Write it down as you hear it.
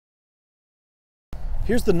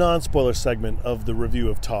Here's the non-spoiler segment of the review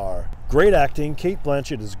of Tar. Great acting. Cate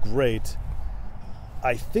Blanchett is great.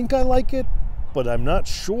 I think I like it, but I'm not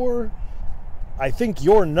sure. I think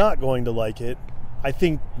you're not going to like it. I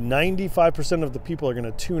think 95% of the people are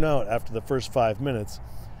going to tune out after the first 5 minutes.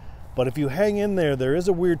 But if you hang in there, there is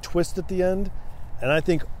a weird twist at the end. And I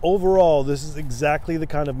think overall, this is exactly the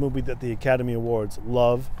kind of movie that the Academy Awards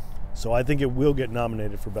love. So I think it will get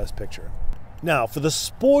nominated for Best Picture. Now, for the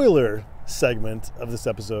spoiler segment of this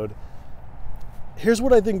episode, here's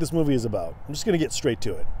what I think this movie is about. I'm just going to get straight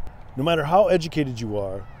to it. No matter how educated you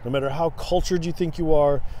are, no matter how cultured you think you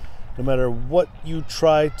are, no matter what you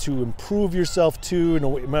try to improve yourself to,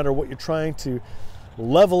 no matter what you're trying to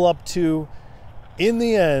level up to, in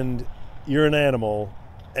the end, you're an animal,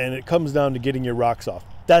 and it comes down to getting your rocks off.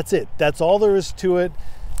 That's it. That's all there is to it.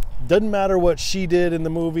 Doesn't matter what she did in the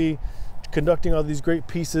movie, conducting all these great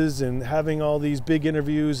pieces and having all these big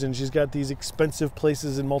interviews, and she's got these expensive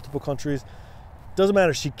places in multiple countries. Doesn't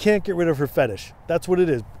matter. She can't get rid of her fetish. That's what it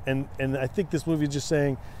is. And I think this movie is just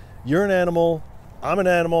saying, you're an animal, I'm an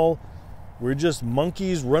animal, we're just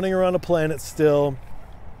monkeys running around a planet still.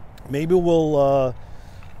 Maybe we'll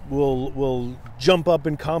jump up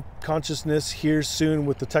in consciousness here soon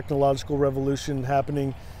with the technological revolution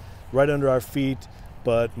happening right under our feet,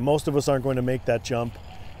 but most of us aren't going to make that jump.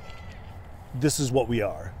 This is what we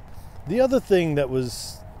are. The other thing that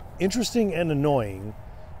was interesting and annoying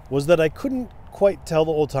was that I couldn't quite tell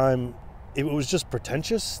the whole time if it was just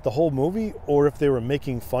pretentious, the whole movie, or if they were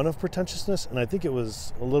making fun of pretentiousness, and I think it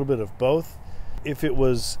was a little bit of both. If it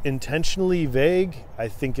was intentionally vague, I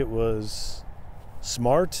think it was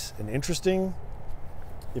smart and interesting.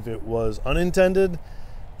 If it was unintended,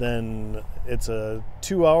 then it's a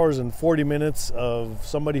 2 hours and 40 minutes of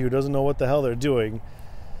somebody who doesn't know what the hell they're doing.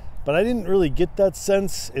 But I didn't really get that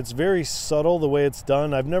sense. It's very subtle the way it's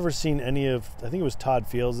done. I've never seen any of, I think it was Todd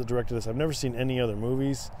Fields that directed this. I've never seen any other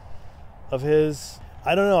movies of his.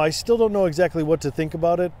 I don't know. I still don't know exactly what to think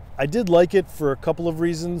about it. I did like it for a couple of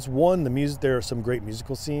reasons. One, the music, there are some great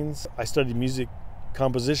musical scenes. I studied music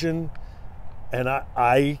composition, and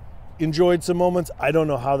I enjoyed some moments. I don't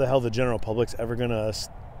know how the hell the general public's ever going to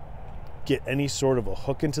get any sort of a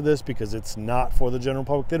hook into this, because it's not for the general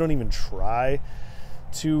public. They don't even try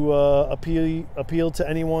to appeal to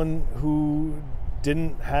anyone who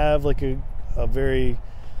didn't have like a very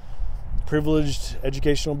privileged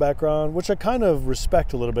educational background, which I kind of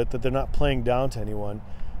respect a little bit, that they're not playing down to anyone.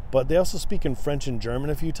 But they also speak in French and German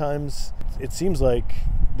a few times. It seems like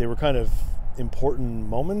they were kind of important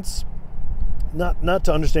moments, not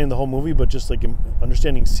to understand the whole movie, but just like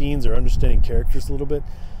understanding scenes or understanding characters a little bit.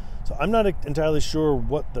 So I'm not entirely sure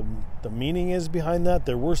what the meaning is behind that.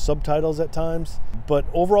 There were subtitles at times, but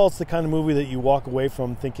overall it's the kind of movie that you walk away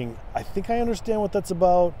from thinking, I think I understand what that's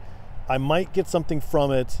about. I might get something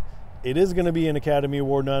from it. It is going to be an Academy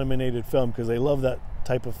Award nominated film because they love that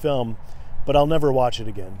type of film, but I'll never watch it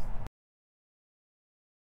again.